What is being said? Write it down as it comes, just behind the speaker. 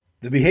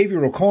The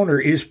Behavioral Corner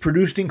is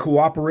produced in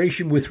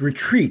cooperation with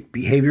Retreat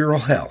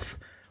Behavioral Health,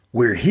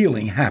 where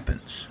healing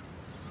happens.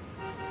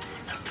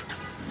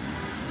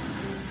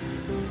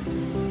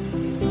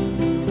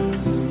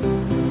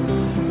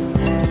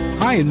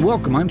 Hi and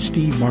welcome. I'm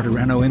Steve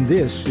Martirano, and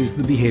this is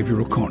the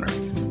Behavioral Corner.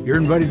 You're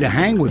invited to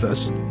hang with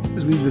us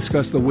as we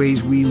discuss the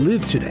ways we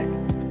live today,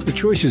 the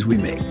choices we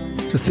make,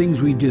 the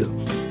things we do,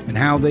 and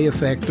how they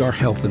affect our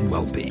health and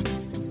well-being.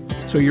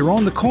 So you're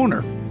on the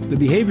corner, the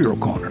Behavioral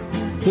Corner.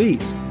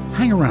 Please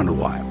hang around a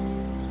while.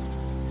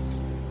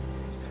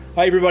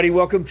 Hi, everybody.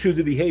 Welcome to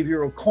the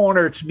Behavioral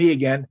Corner. It's me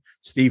again,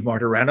 Steve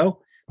Martirano,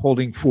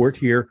 holding fort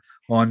here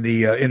on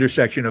the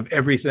intersection of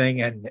everything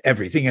and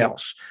everything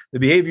else. The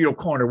Behavioral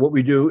Corner, what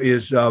we do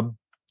is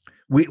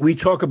we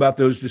talk about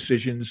those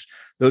decisions,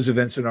 those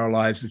events in our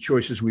lives, the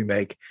choices we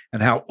make,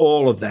 and how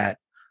all of that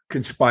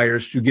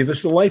conspires to give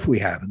us the life we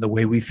have and the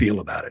way we feel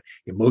about it,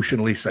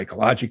 emotionally,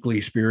 psychologically,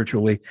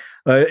 spiritually.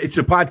 It's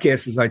a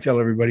podcast, as I tell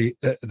everybody,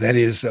 that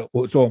is,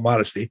 with all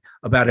modesty,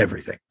 about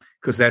everything,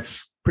 because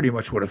that's pretty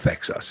much what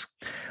affects us.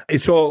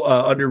 It's all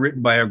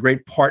underwritten by our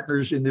great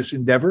partners in this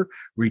endeavor,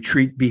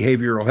 Retreat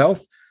Behavioral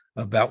Health,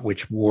 about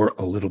which more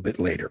a little bit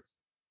later.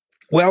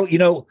 Well,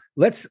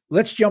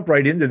 let's jump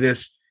right into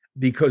this,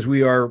 because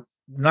we are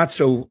not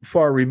so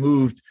far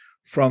removed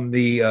from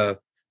the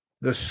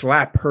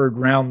slap heard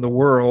round the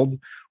world,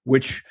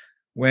 which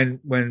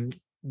when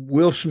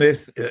Will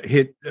Smith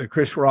hit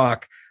Chris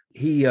Rock,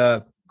 he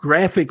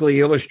graphically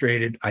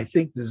illustrated, I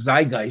think, the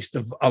zeitgeist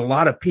of a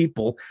lot of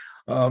people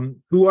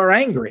who are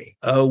angry.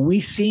 We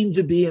seem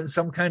to be in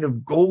some kind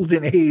of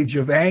golden age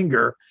of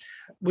anger,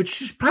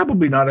 which is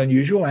probably not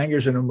unusual. Anger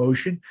is an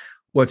emotion.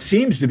 What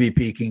seems to be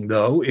peaking,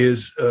 though,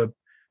 is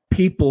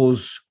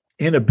people's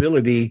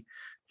inability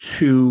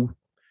to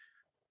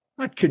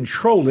not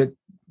control it,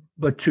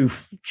 but to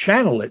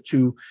channel it,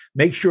 to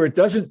make sure it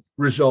doesn't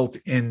result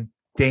in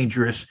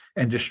dangerous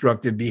and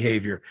destructive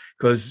behavior.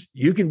 Because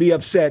you can be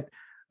upset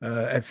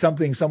at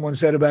something someone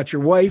said about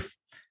your wife,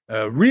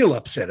 real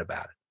upset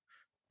about it.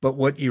 But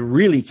what you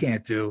really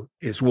can't do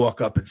is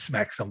walk up and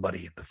smack somebody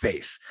in the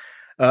face.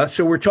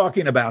 So we're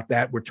talking about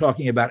that. We're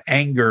talking about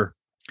anger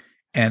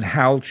and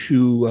how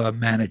to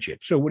manage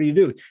it. So what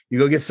do? You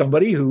go get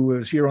somebody who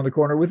is here on the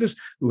corner with us,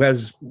 who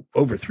has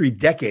over 3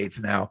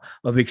 decades now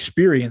of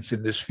experience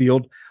in this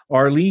field.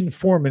 Arlene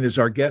Foreman is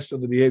our guest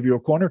on the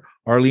Behavioral Corner.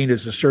 Arlene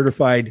is a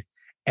certified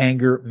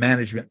anger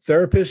management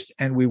therapist,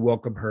 and we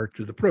welcome her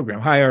to the program.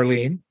 Hi,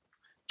 Arlene.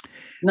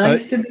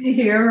 Nice to be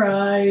here.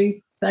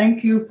 I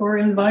thank you for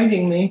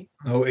inviting me.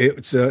 Oh,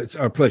 it's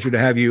our pleasure to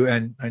have you.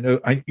 And I know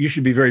you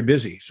should be very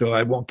busy, so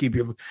I won't keep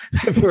you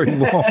very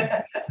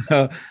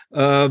long.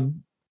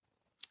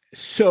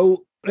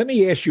 So let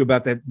me ask you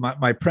about that.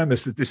 My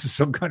premise that this is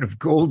some kind of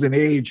golden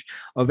age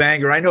of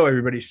anger. I know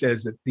everybody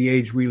says that the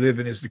age we live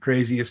in is the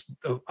craziest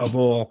of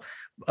all.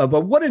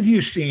 But what have you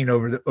seen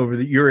over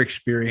your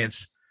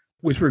experience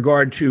with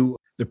regard to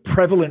the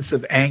prevalence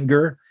of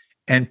anger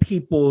and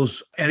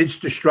its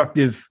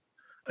destructive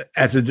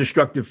as a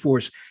destructive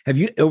force? Have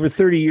you, over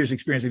 30 years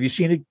experience, have you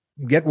seen it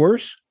get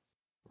worse?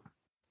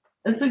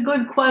 That's a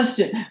good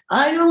question.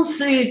 I don't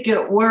see it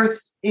get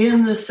worse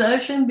in the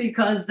session,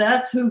 because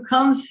that's who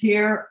comes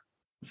here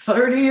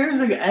 30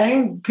 years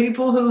ago.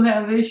 People who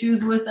have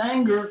issues with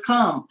anger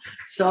come.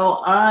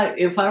 So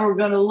if I were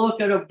going to look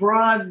at a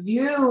broad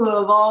view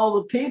of all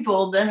the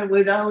people, then it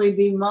would only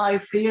be my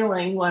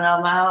feeling when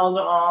I'm out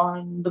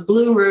on the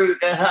Blue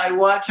Route and I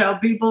watch how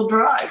people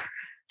drive.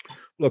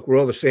 Look, we're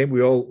all the same.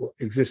 We all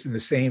exist in the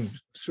same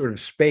sort of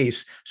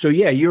space. So,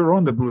 yeah, you're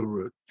on the Blue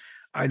Route.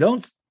 I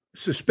don't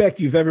suspect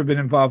you've ever been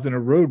involved in a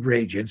road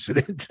rage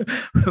incident,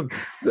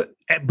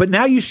 but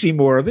now you see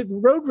more of it.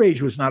 Road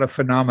rage was not a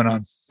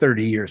phenomenon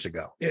 30 years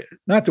ago,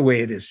 not the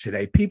way it is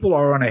today. People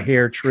are on a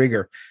hair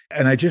trigger,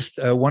 and I just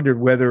wondered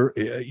whether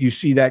you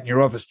see that in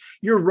your office.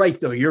 You're right,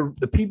 though.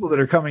 The people that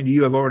are coming to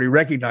you have already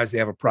recognized they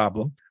have a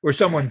problem, or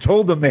someone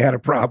told them they had a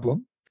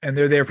problem, and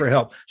they're there for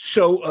help.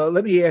 So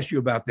let me ask you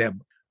about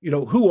them.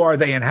 Who are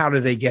they and how do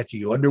they get to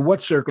you? Under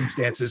what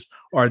circumstances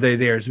are they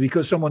there? Is it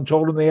because someone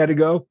told them they had to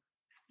go?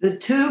 The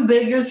 2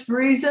 biggest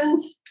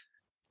reasons: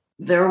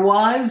 their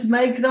wives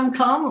make them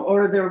come,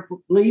 or they're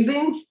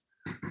leaving,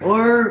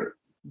 or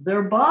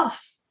their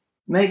boss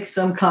makes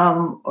them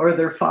come, or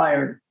they're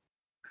fired.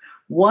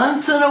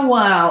 Once in a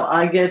while,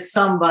 I get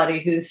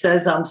somebody who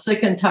says, I'm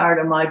sick and tired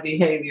of my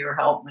behavior,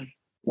 help me.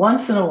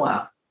 Once in a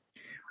while.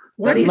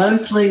 But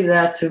mostly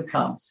that's who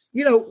comes.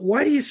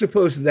 Why do you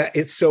suppose that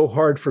it's so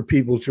hard for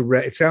people to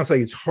it sounds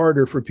like it's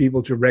harder for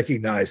people to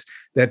recognize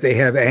that they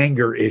have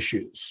anger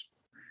issues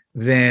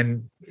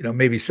than,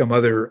 maybe some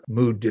other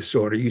mood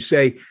disorder? You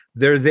say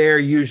they're there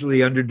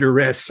usually under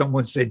duress.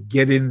 Someone said,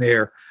 get in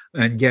there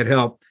and get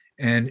help.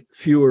 And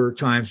fewer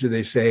times do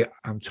they say,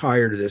 I'm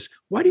tired of this.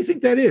 Why do you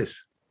think that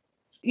is?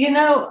 When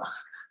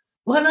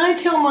I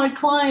tell my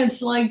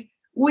clients,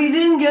 we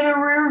didn't get a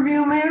rear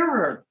view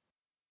mirror.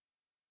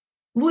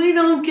 We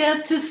don't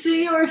get to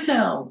see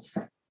ourselves.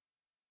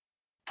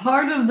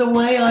 Part of the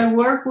way I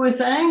work with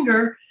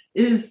anger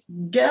is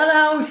get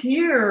out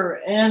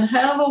here and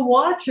have a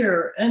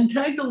watcher and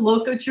take a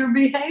look at your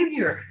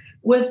behavior.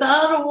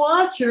 Without a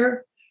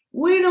watcher,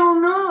 we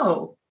don't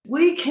know.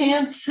 We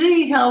can't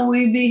see how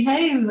we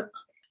behave.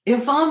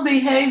 If I'm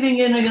behaving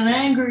in an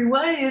angry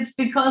way, it's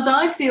because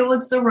I feel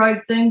it's the right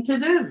thing to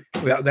do.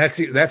 Well, that's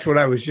what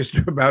I was just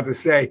about to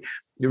say.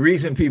 The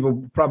reason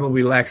people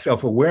probably lack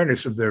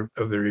self-awareness of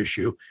their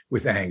issue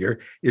with anger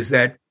is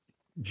that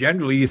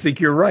generally you think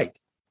you're right.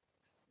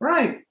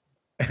 Right.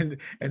 And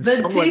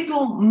but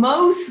people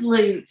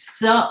mostly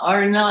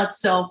are not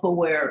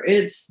self-aware.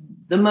 It's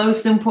the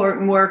most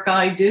important work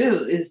I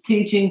do is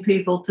teaching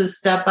people to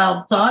step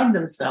outside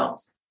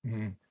themselves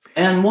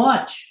and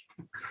watch.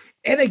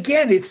 And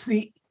again, it's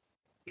the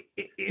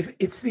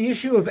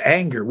issue of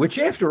anger, which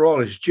after all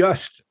is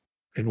just,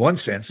 in one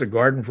sense, a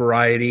garden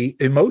variety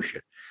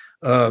emotion.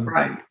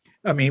 Right.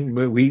 I mean,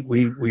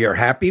 we are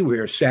happy, we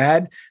are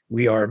sad,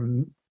 we are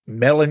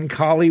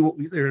melancholy.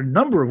 There are a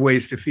number of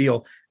ways to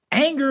feel.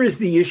 Anger is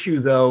the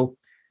issue, though,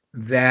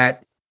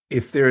 that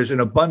if there is an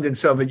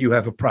abundance of it, you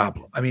have a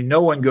problem. I mean,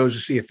 no one goes to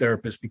see a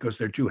therapist because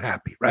they're too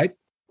happy, right?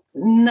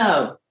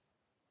 No.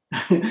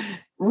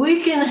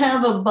 We can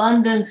have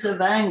abundance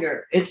of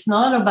anger. It's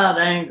not about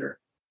anger.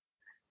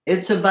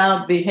 It's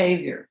about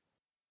behavior.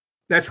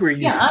 That's where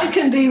you... Yeah, I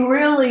can be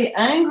really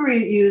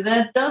angry at you.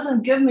 That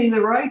doesn't give me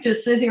the right to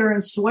sit here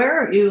and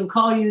swear at you and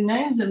call you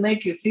names and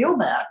make you feel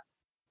bad.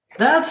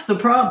 That's the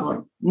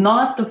problem,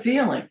 not the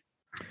feeling.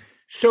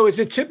 So is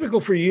it typical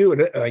for you,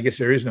 and I guess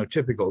there is no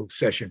typical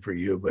session for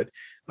you, but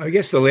I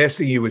guess the last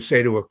thing you would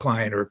say to a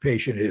client or a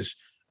patient is,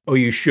 oh,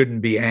 you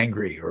shouldn't be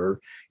angry or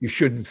you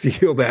shouldn't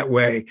feel that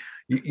way.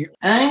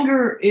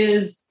 Anger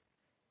is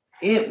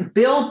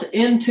built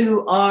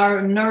into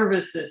our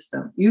nervous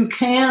system. You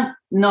can't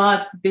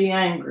not be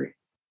angry,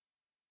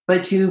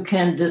 but you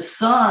can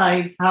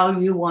decide how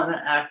you want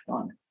to act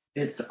on it.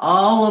 It's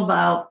all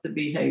about the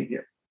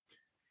behavior.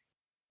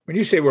 When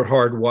you say we're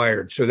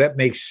hardwired, so that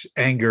makes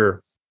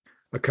anger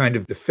a kind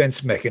of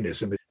defense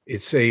mechanism.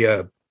 It's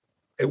a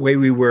way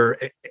we were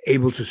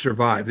able to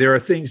survive. There are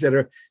things that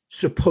are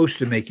supposed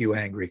to make you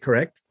angry,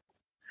 correct?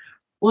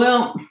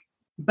 Well,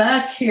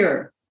 back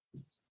here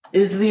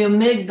is the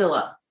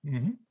amygdala,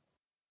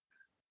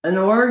 an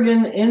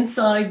organ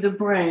inside the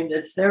brain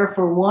that's there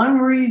for one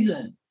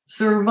reason,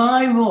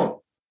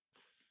 survival.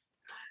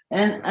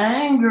 And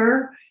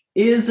anger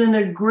is an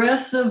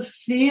aggressive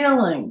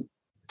feeling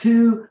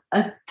to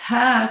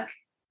attack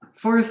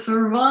for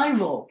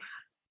survival.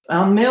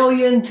 1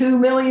 million, 2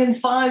 million,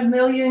 5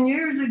 million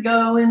years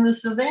ago in the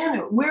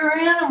savannah. We're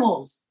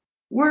animals.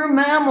 We're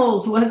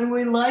mammals, whether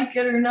we like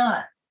it or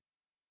not.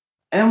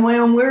 And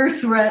when we're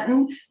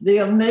threatened, the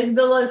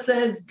amygdala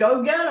says,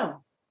 go get them.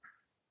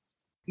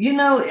 You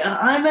know,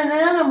 I'm an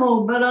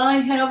animal, but I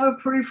have a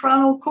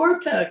prefrontal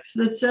cortex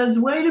that says,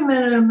 wait a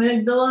minute,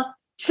 amygdala,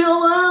 chill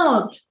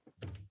out.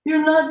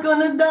 You're not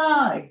going to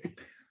die.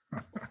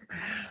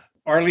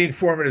 Arlene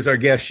Foreman is our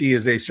guest. She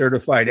is a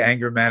certified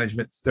anger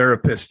management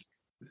therapist.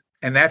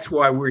 And that's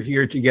why we're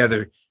here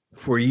together,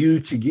 for you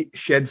to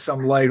shed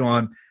some light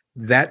on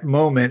that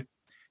moment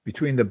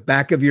between the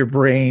back of your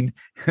brain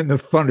and the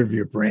front of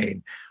your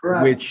brain,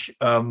 right, which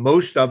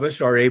most of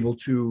us are able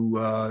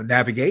to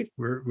navigate.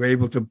 We're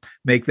able to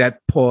make that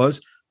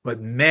pause,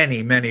 but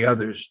many, many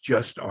others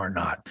just are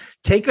not.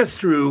 Take us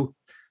through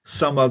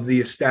some of the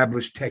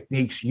established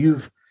techniques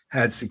you've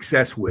had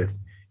success with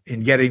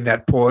in getting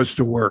that pause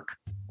to work.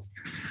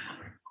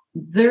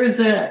 There's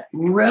a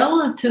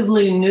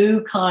relatively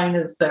new kind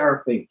of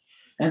therapy,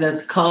 and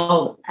it's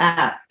called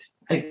ACT,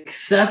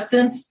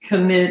 Acceptance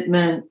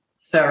Commitment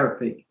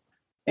Therapy.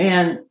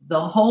 And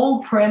the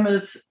whole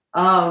premise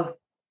of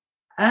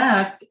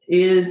ACT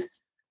is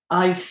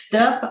I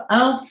step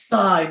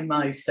outside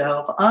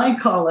myself. I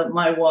call it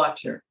my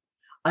watcher.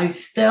 I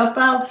step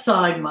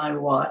outside my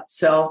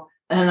self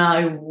and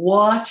I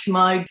watch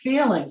my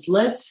feelings.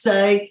 Let's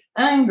say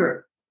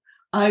anger.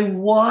 I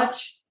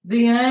watch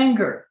the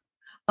anger.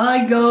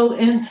 I go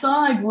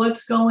inside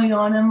what's going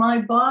on in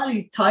my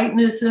body,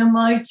 tightness in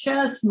my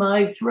chest,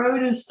 my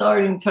throat is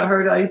starting to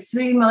hurt. I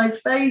see my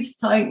face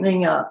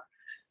tightening up.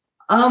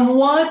 I'm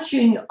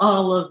watching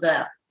all of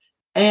that.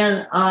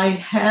 And I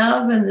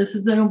have, and this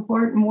is an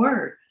important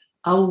word,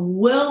 a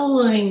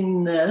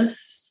willingness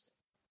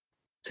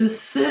to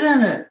sit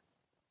in it.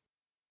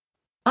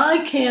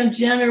 I can't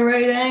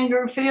generate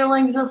anger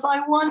feelings if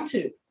I want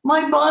to.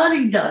 My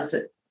body does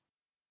it.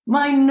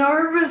 My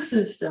nervous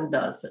system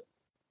does it.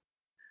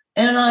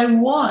 And I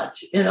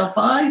watch. And if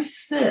I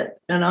sit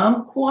and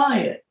I'm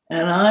quiet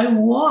and I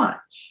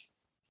watch,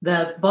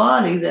 that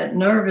body, that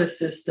nervous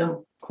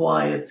system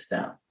quiets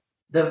down.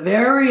 The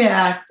very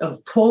act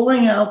of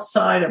pulling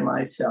outside of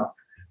myself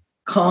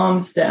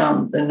calms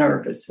down the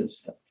nervous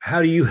system.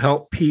 How do you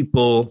help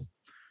people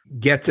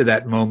get to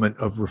that moment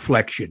of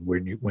reflection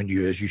when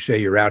you, as you say,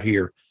 you're out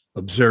here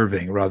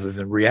observing rather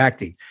than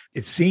reacting?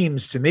 It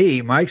seems to me,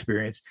 in my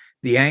experience,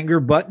 the anger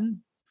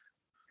button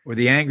or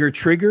the anger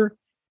trigger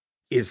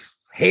is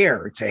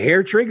hair. It's a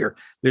hair trigger.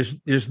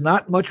 There's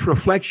not much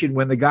reflection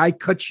when the guy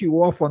cuts you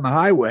off on the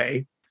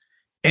highway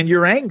and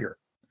your anger.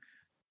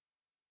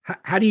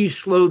 How do you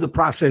slow the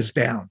process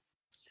down?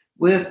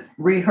 With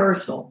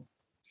rehearsal.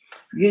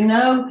 You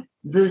know,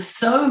 the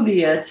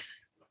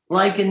Soviets,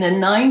 like in the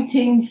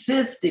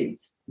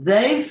 1950s,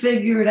 they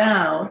figured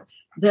out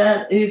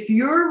that if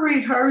you're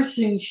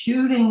rehearsing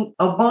shooting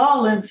a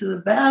ball into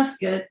the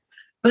basket,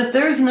 but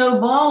there's no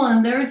ball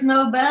and there's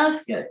no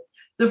basket,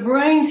 the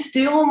brain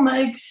still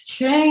makes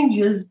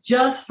changes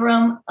just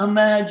from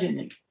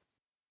imagining.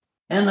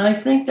 And I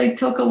think they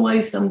took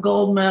away some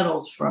gold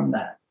medals from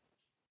that.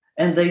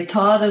 And they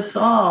taught us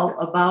all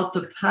about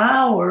the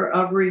power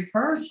of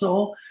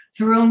rehearsal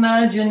through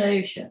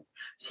imagination.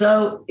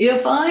 So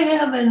if I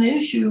have an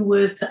issue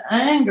with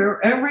anger,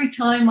 every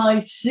time I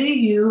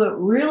see you, it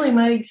really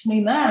makes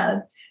me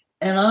mad.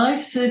 And I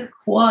sit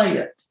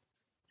quiet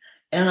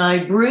and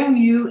I bring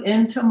you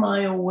into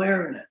my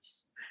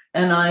awareness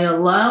and I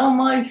allow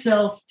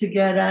myself to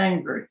get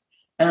angry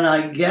and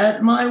I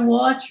get my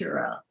watcher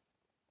out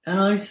and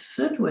I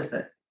sit with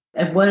it.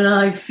 And when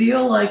I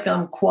feel like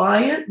I'm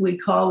quiet, we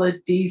call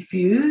it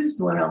defused.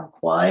 When I'm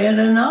quiet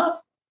enough,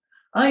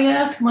 I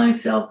ask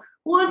myself,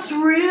 what's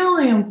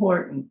really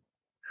important?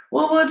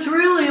 Well, what's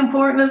really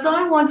important is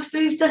I want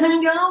Steve to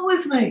hang out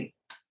with me.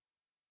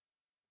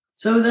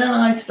 So then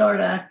I start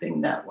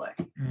acting that way.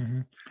 Mm-hmm.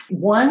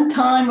 One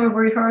time of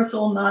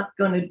rehearsal, not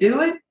going to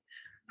do it.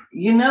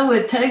 You know,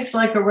 it takes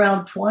like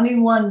around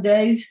 21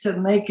 days to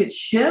make it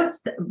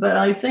shift, but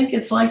I think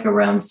it's like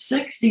around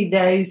 60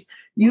 days.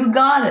 You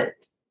got it.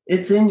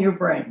 It's in your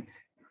brain.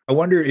 I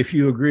wonder if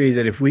you agree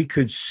that if we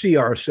could see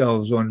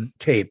ourselves on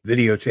tape,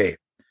 videotape,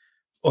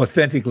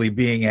 authentically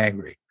being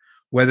angry,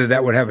 whether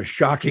that would have a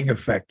shocking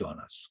effect on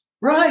us.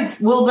 Right.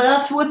 Well,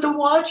 that's what the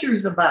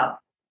watcher's about.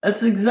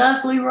 That's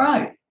exactly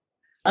right.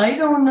 I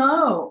don't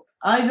know.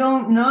 I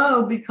don't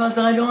know because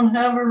I don't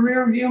have a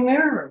rear view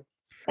mirror.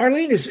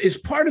 Arlene,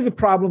 is part of the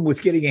problem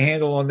with getting a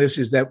handle on this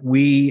is that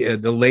we,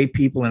 the lay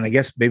people, and I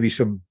guess maybe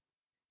some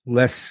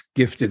less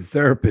gifted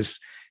therapists,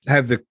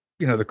 have the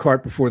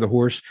cart before the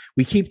horse.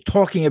 We keep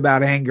talking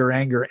about anger,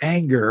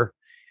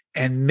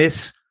 and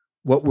miss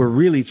what we're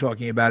really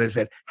talking about is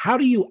that how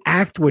do you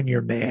act when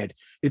you're mad?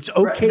 It's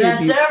okay.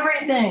 That's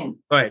everything.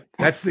 Right.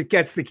 That's the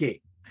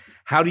key.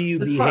 How do you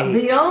behave?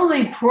 The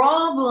only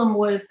problem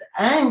with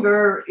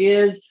anger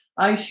is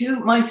I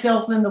shoot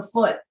myself in the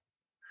foot.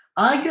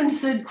 I can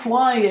sit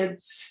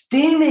quiet,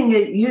 steaming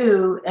at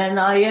you, and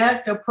I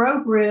act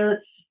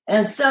appropriate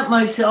and set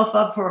myself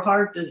up for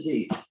heart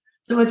disease.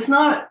 So it's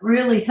not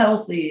really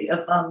healthy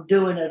if I'm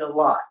doing it a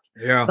lot.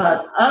 Yeah.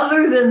 But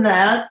other than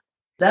that,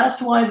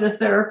 that's why the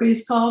therapy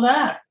is called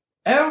ACT.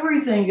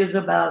 Everything is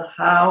about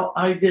how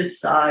I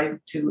decide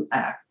to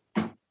act.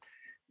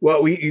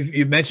 Well,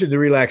 you mentioned the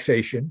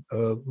relaxation.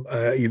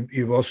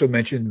 You've also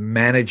mentioned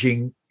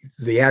managing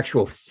the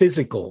actual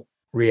physical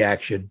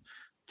reaction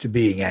to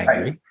being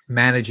angry, right.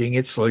 Managing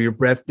it, slow your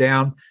breath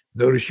down.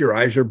 Notice your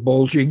eyes are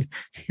bulging.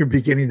 You're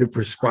beginning to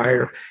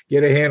perspire.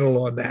 Get a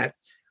handle on that.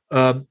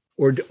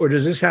 Or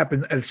does this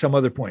happen at some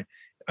other point?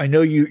 I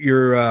know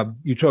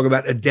you talk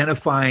about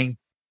identifying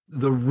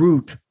the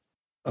root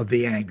of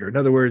the anger. In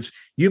other words,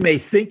 you may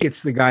think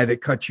it's the guy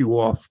that cut you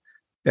off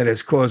that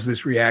has caused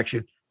this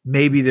reaction.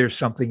 Maybe there's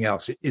something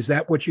else. Is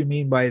that what you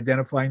mean by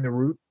identifying the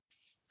root?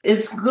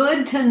 It's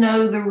good to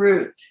know the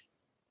root,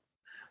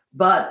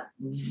 but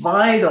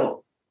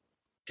vital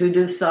to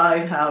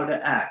decide how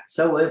to act.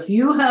 So if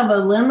you have a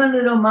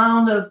limited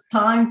amount of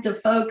time to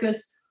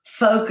focus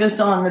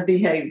on the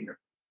behavior.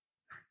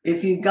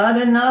 If you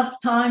got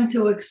enough time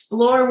to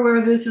explore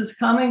where this is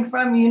coming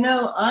from,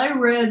 I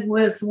read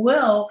with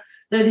Will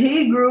that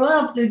he grew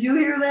up. Did you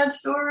hear that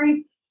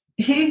story?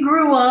 He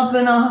grew up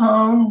in a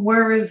home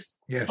where his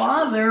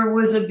father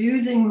was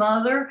abusing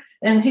mother,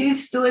 and he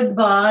stood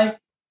by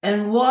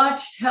and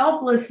watched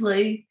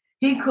helplessly.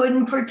 He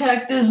couldn't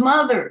protect his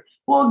mother.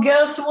 Well,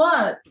 guess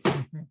what?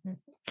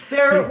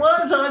 There it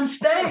was on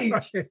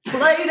stage,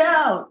 played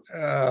out.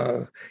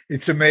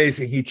 It's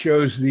amazing. He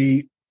chose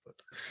the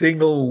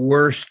single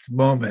worst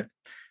moment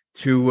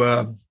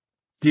to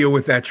deal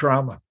with that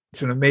trauma.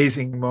 It's an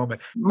amazing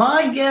moment.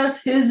 My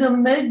guess, his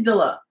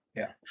amygdala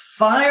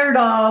fired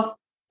off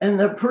and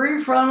the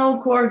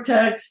prefrontal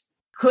cortex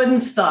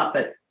couldn't stop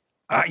it.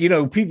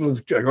 People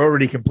are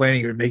already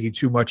complaining or making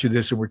too much of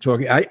this, and we're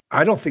talking.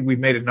 I don't think we've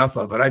made enough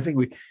of it. I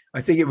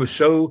think it was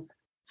so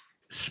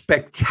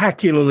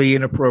spectacularly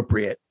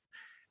inappropriate.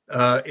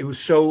 It was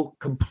so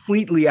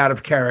completely out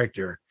of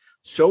character,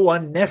 so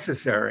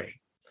unnecessary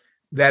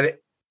that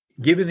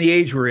given the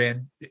age we're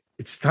in,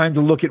 it's time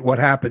to look at what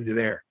happened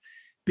there.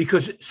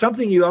 Because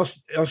something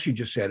else you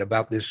just said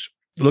about this,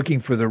 looking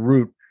for the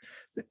root,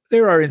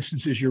 there are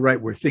instances, you're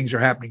right, where things are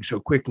happening so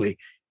quickly.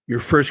 Your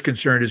first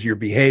concern is your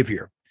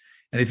behavior.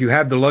 And if you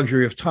have the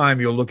luxury of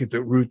time, you'll look at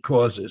the root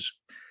causes.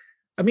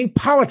 I mean,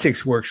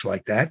 politics works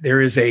like that.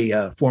 There is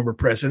a former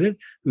president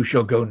who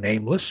shall go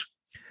nameless,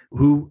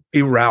 who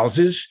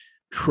arouses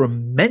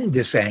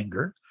tremendous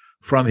anger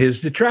from his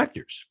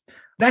detractors.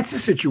 That's a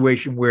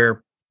situation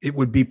where it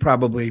would be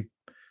probably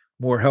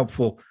more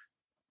helpful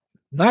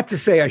not to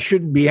say I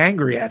shouldn't be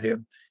angry at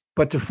him.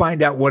 but to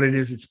find out what it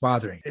is that's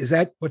bothering. Is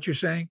that what you're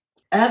saying?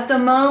 At the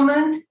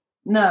moment,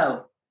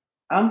 no.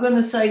 I'm going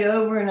to say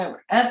over and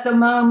over. At the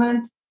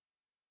moment,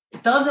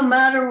 it doesn't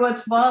matter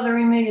what's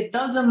bothering me. It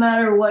doesn't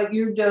matter what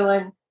you're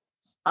doing.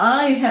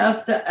 I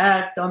have to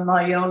act on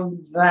my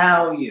own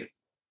value.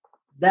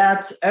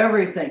 That's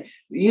everything.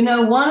 You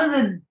know, one of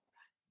the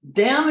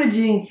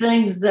damaging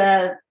things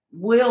that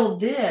Will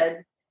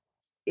did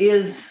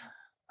is,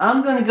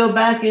 I'm going to go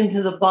back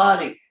into the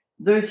body.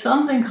 There's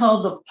something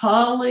called the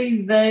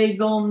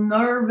polyvagal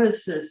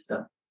nervous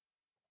system,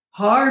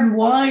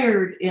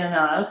 hardwired in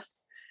us,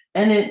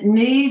 and it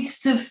needs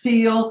to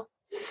feel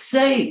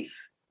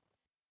safe.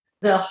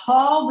 The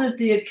hall that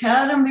the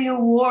Academy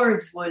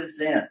Awards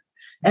was in,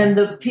 and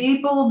the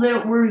people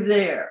that were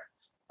there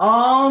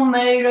all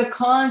made a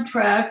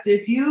contract.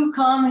 If you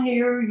come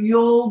here,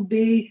 you'll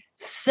be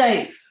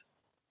safe.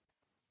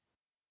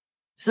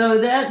 So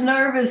that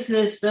nervous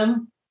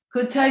system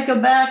could take a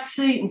back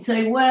seat and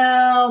say,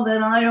 well,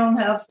 then I don't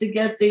have to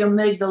get the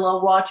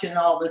amygdala watching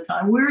all the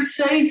time. We're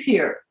safe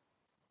here.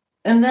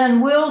 And then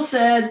Will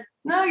said,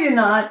 no, you're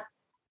not.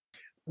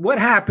 What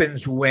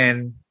happens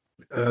when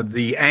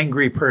the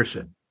angry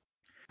person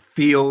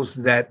feels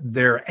that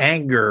their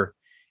anger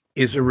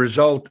is a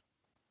result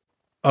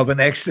of an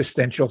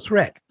existential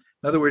threat?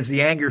 In other words,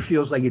 the anger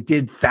feels like it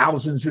did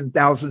thousands and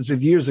thousands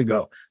of years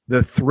ago.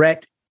 The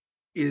threat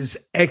is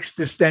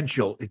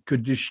existential. It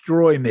could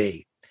destroy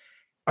me.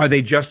 Are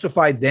they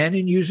justified then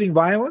in using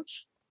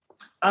violence?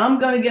 I'm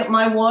going to get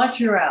my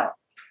watcher out.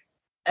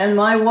 And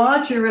my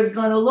watcher is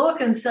going to look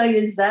and say,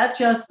 is that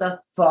just a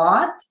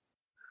thought?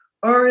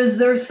 Or is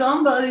there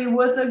somebody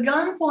with a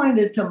gun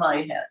pointed to my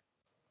head?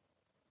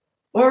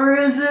 Or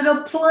is it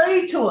a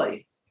play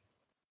toy?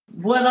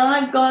 What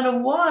I've got to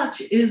watch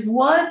is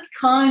what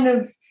kind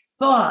of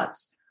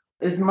thoughts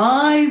is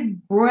my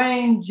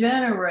brain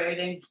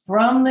generating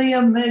from the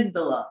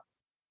amygdala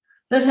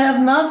that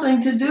have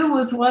nothing to do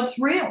with what's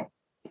real.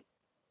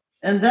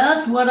 And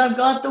that's what I've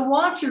got the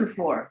watcher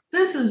for.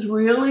 This is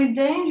really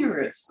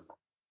dangerous.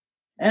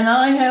 And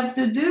I have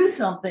to do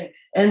something.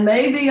 And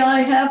maybe I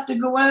have to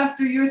go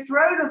after your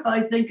throat if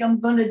I think I'm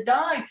going to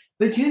die.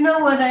 But you know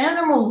what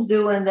animals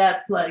do in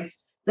that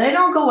place? They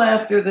don't go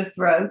after the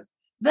throat.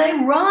 They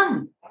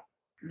run.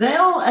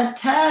 They'll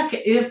attack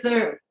if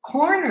they're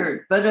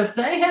cornered. But if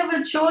they have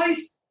a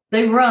choice,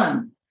 they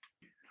run.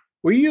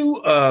 Were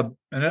you, and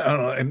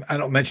I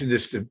don't mention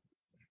this in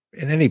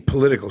any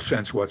political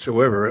sense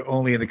whatsoever,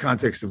 only in the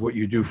context of what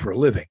you do for a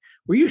living.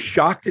 Were you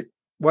shocked at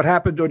what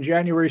happened on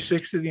January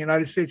 6th in the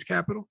United States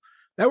Capitol?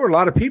 There were a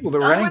lot of people that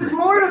were angry. I was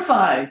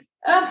mortified.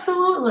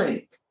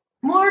 Absolutely.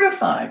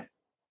 Mortified.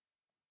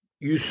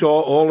 You saw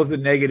all of the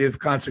negative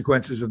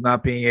consequences of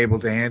not being able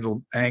to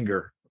handle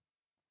anger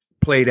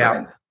played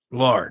out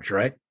large,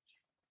 right?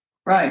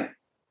 Right.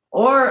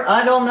 Or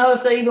I don't know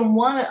if they even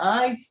want it.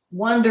 I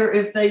wonder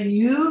if they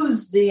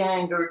use the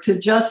anger to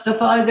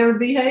justify their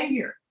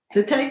behavior,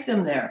 to take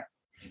them there.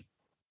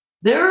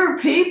 There are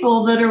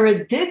people that are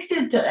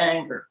addicted to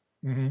anger.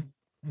 Mm-hmm.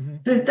 Mm-hmm.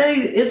 That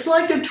it's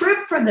like a trip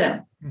for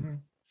them. Mm-hmm.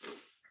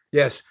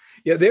 Yes.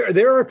 Yeah,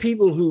 there are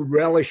people who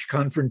relish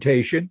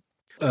confrontation,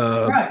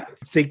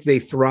 think they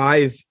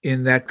thrive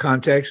in that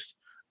context,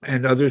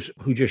 and others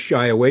who just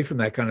shy away from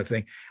that kind of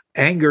thing.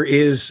 Anger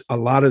is a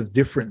lot of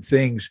different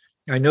things.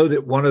 I know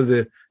that one of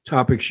the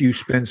topics you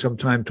spend some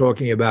time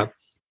talking about,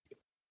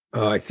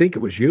 I think it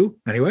was you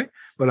anyway,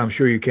 but I'm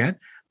sure you can.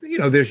 You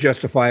know, there's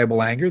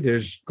justifiable anger,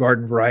 there's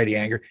garden variety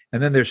anger,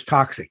 and then there's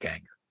toxic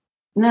anger.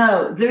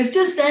 No, there's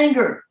just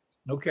anger.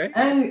 Okay.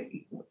 And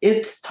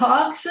it's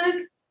toxic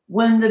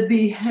when the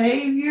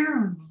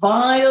behavior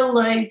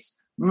violates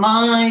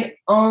my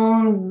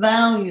own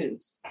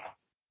values.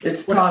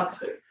 It's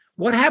toxic.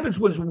 What happens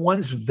when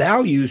one's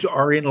values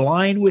are in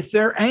line with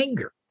their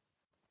anger?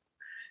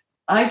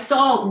 I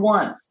saw it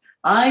once.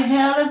 I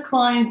had a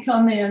client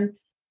come in,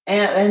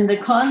 and the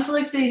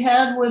conflict he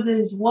had with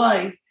his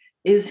wife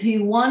is he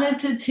wanted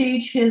to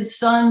teach his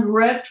son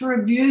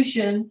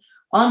retribution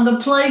on the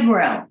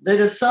playground, that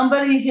if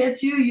somebody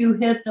hits you, you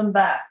hit them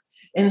back.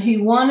 And he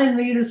wanted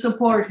me to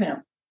support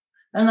him.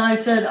 And I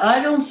said,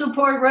 I don't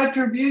support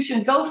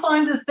retribution. Go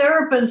find a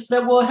therapist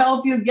that will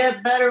help you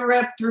get better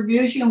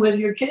retribution with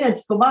your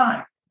kids.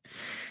 Goodbye.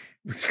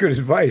 That's good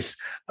advice.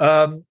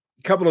 A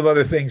couple of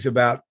other things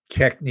about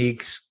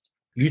techniques.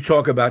 You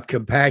talk about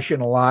compassion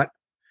a lot,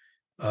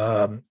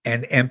 and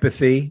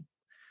empathy.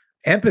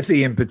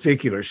 Empathy in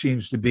particular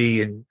seems to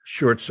be in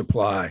short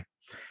supply.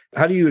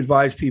 How do you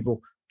advise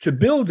people to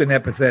build an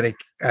empathetic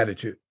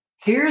attitude?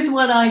 Here's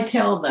what I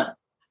tell them.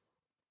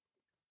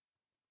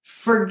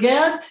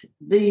 Forget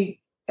the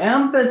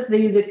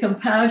empathy, the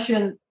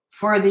compassion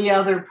for the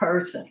other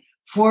person.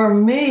 For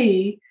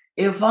me,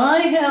 if I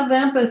have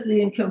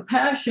empathy and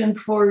compassion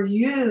for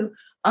you,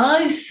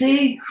 I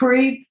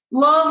secrete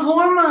love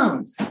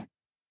hormones.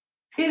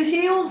 It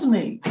heals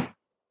me.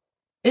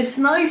 It's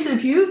nice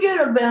if you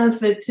get a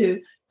benefit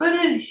too, but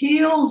it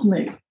heals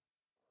me.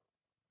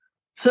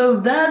 So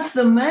that's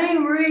the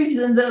main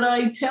reason that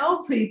I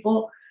tell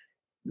people,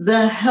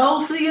 The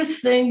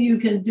healthiest thing you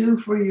can do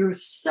for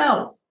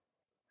yourself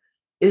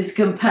is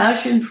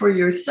compassion for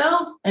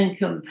yourself and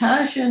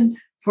compassion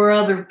for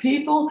other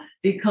people,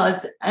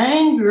 because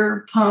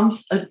anger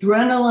pumps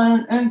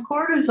adrenaline and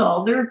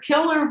cortisol. They're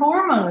killer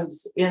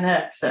hormones in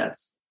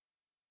excess.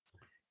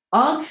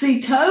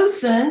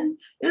 Oxytocin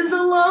is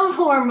a love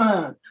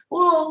hormone.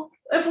 Well,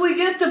 if we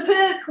get to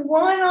pick,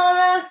 why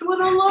not act with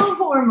a love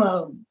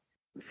hormone?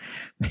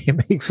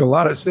 It makes a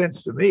lot of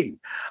sense to me.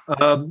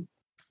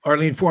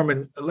 Arlene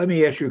Foreman, let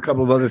me ask you a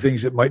couple of other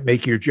things that might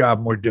make your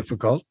job more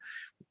difficult.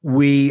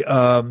 We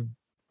live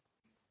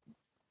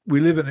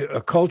in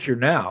a culture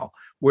now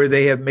where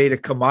they have made a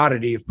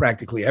commodity of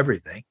practically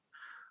everything.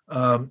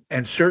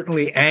 And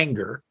certainly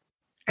anger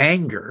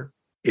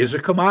is a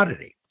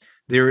commodity.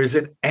 There is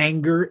an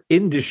anger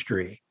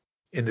industry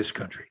in this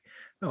country.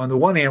 Now, on the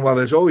one hand, while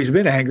there's always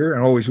been anger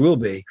and always will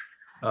be,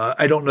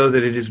 I don't know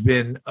that it has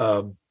been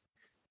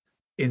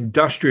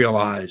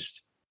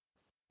industrialized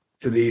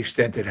to the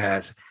extent it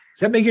has.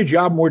 Does that make your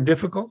job more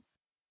difficult?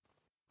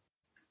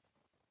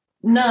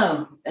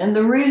 No. And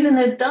the reason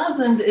it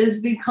doesn't is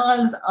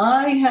because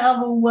I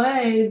have a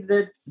way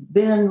that's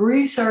been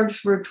researched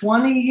for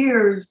 20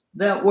 years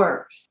that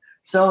works.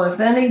 So if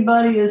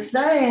anybody is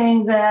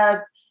saying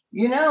that,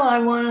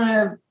 I want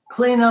to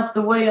clean up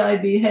the way I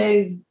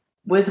behave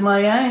with my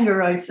anger,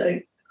 I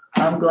say,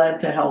 I'm glad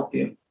to help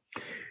you.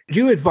 Do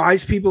you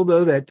advise people,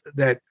 though,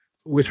 that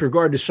with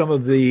regard to some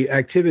of the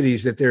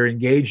activities that they're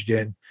engaged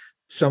in,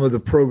 some of the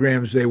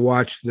programs they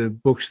watch, the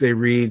books they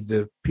read,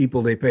 the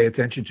people they pay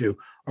attention to,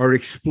 are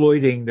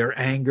exploiting their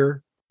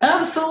anger?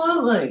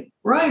 Absolutely.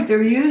 Right.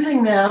 They're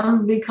using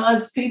them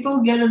because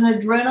people get an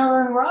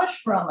adrenaline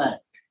rush from it.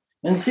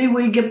 And see,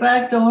 we get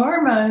back to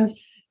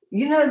hormones.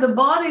 The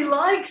body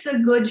likes a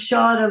good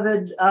shot of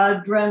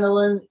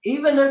adrenaline,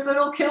 even if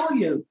it'll kill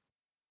you.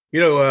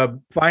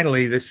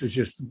 Finally, this is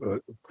just a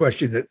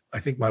question that I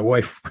think my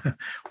wife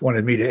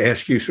wanted me to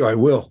ask you, so I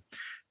will.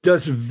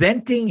 Does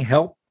venting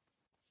help?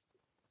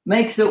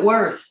 Makes it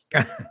worse.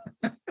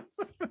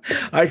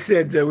 I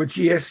said, when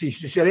she asked me,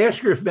 she said,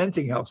 ask her if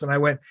venting helps. And I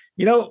went,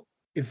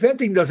 if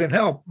venting doesn't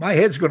help, my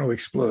head's going to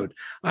explode.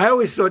 I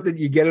always thought that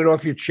you get it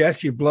off your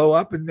chest, you blow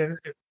up, and then...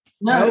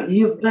 No,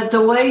 but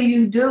the way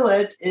you do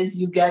it is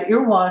you get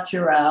your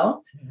watcher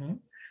out. Mm-hmm.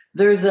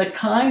 There's a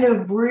kind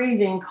of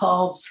breathing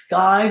called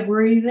sky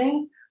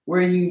breathing,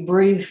 where you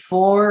breathe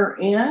 4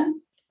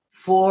 in,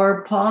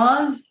 4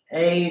 pause,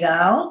 8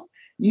 out.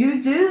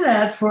 You do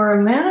that for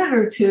a minute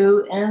or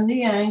two and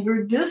the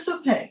anger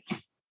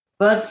dissipates.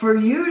 But for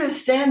you to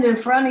stand in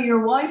front of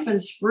your wife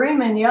and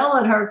scream and yell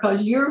at her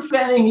because you're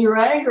venting your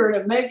anger and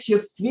it makes you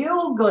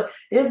feel good,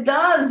 it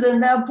does.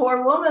 And that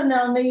poor woman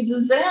now needs a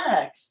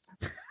Xanax.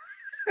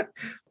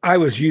 I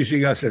was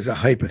using us as a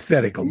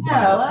hypothetical.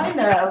 No, I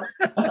know.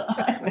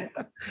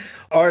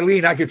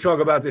 Arlene, I could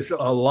talk about this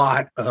a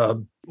lot.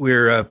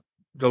 We're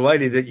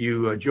delighted that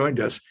you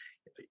joined us.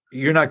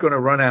 You're not going to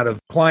run out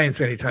of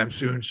clients anytime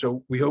soon,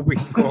 so we hope we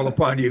can call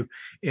upon you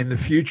in the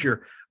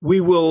future.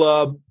 We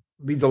will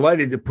be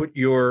delighted to put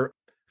your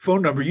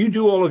phone number. You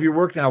do all of your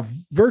work now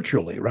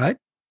virtually, right?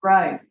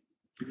 Right,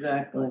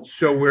 exactly.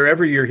 So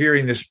wherever you're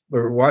hearing this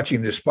or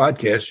watching this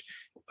podcast,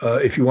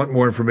 if you want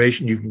more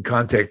information, you can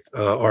contact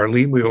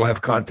Arlene. We will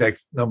have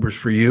contact numbers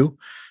for you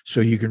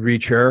so you can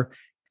reach her.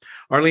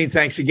 Arlene,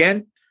 thanks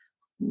again.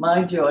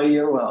 My joy.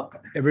 You're welcome.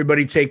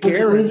 Everybody take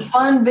care. It was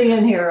fun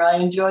being here. I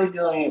enjoy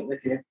doing it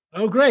with you.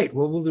 Oh, great.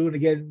 Well, we'll do it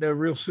again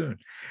real soon.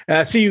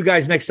 See you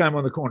guys next time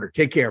on The Corner.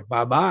 Take care.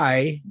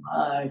 Bye-bye.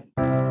 Bye.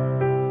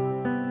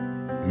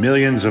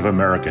 Millions of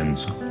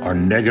Americans are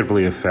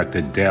negatively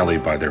affected daily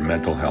by their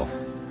mental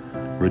health.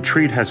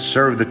 Retreat has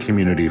served the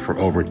community for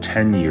over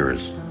 10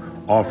 years,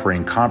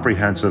 offering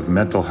comprehensive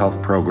mental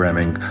health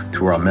programming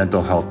through our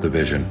mental health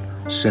division,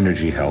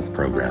 Synergy Health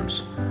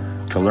Programs.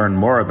 To learn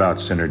more about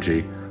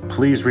Synergy,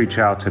 please reach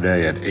out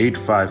today at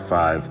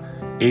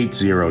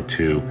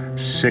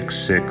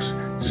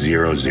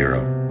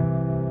 855-802-6600.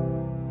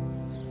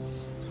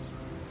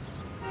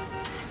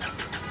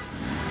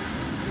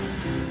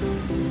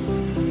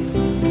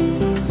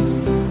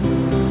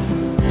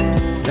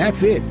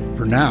 That's it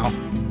for now.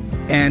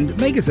 And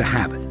make us a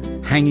habit,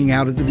 hanging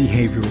out at the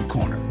Behavioral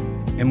Corner.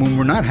 And when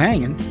we're not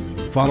hanging,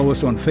 follow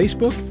us on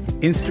Facebook,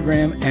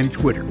 Instagram, and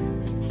Twitter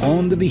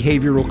on the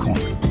Behavioral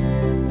Corner.